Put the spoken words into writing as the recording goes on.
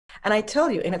And I tell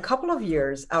you, in a couple of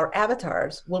years, our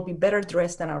avatars will be better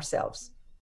dressed than ourselves.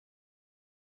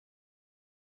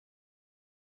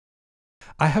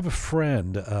 I have a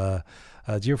friend, a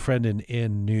dear friend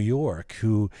in New York,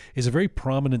 who is a very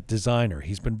prominent designer.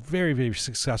 He's been very, very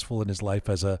successful in his life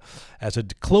as a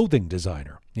clothing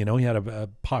designer. You know, he had a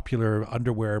popular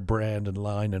underwear brand and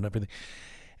line and everything.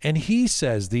 And he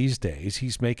says these days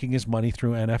he's making his money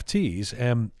through NFTs.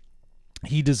 And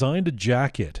he designed a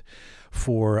jacket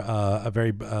for a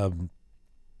very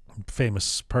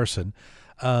famous person,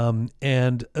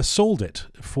 and sold it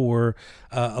for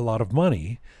a lot of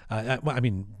money. I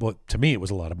mean, well, to me, it was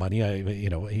a lot of money.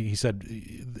 He said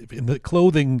in the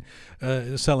clothing,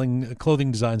 selling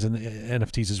clothing designs and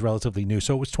NFTs is relatively new,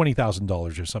 so it was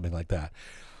 $20,000 or something like that.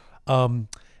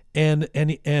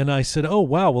 And I said, oh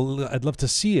wow, well I'd love to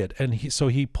see it. And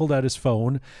he pulled out his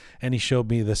phone and he showed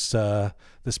me this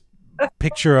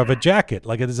picture of a jacket,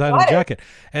 like a design of a jacket,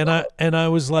 and I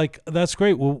was like, that's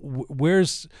great. Well,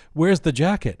 where's the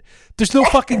jacket? There's no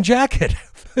fucking jacket.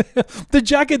 The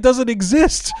jacket doesn't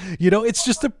exist. You know, it's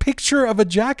just a picture of a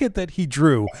jacket that he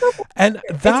drew, and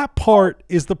that part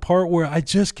is the part where I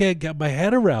just can't get my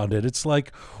head around it. It's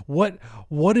like, what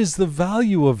is the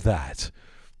value of that?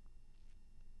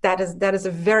 That is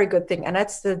a very good thing, and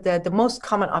that's the most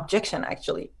common objection,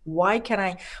 actually. Why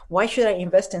should I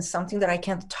invest in something that I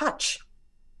can't touch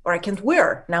or I can't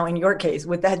wear? Now, in your case,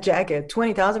 with that jacket,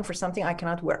 20,000 for something I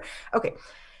cannot wear. Okay,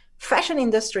 fashion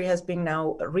industry has been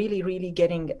now really, really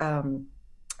getting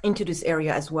into this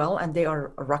area as well, and they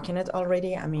are rocking it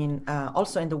already. I mean,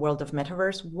 also in the world of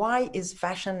metaverse. Why is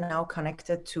fashion now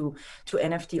connected to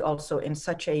NFT also in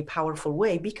such a powerful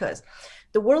way? Because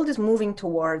the world is moving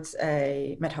towards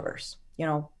a metaverse, you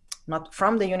know, not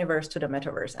from the universe to the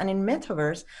metaverse. And in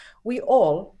metaverse, we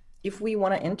all, if we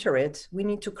want to enter it, we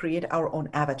need to create our own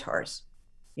avatars.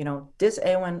 You know, this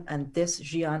Awin and this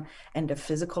Jian and the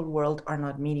physical world are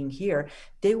not meeting here.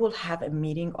 They will have a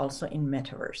meeting also in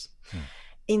metaverse.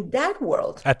 In that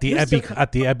world, At the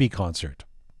Abbey concert.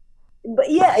 But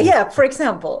yeah. For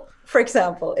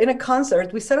example, in a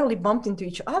concert, we suddenly bumped into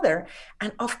each other,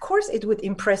 and of course, it would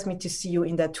impress me to see you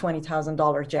in that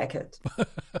 $20,000 jacket.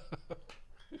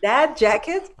 That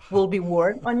jacket will be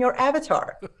worn on your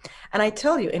avatar, and I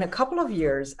tell you, in a couple of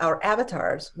years, our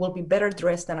avatars will be better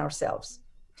dressed than ourselves,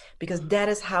 because that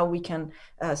is how we can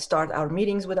start our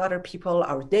meetings with other people,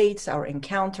 our dates, our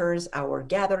encounters, our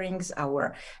gatherings,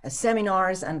 our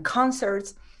seminars and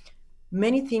concerts.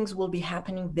 Many things will be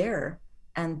happening there,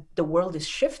 and the world is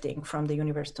shifting from the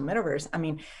universe to metaverse. I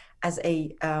mean, as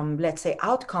a let's say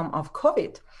outcome of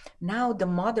COVID, now the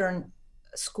modern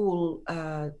school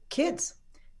kids,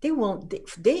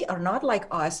 they are not like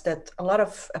us, that a lot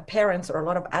of parents or a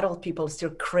lot of adult people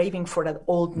still craving for that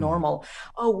old normal.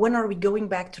 Oh, when are we going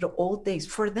back to the old days?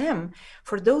 For them,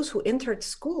 for those who entered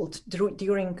school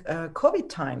during COVID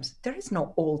times, there is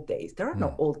no old days. There are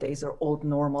no old days or old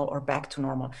normal or back to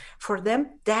normal. For them,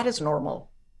 that is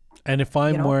normal. And if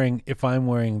I'm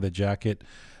wearing the jacket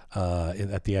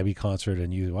at the Abbey concert,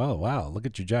 and you, oh wow, look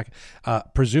at your jacket.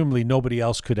 Presumably nobody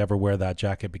else could ever wear that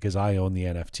jacket because I own the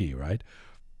NFT, right?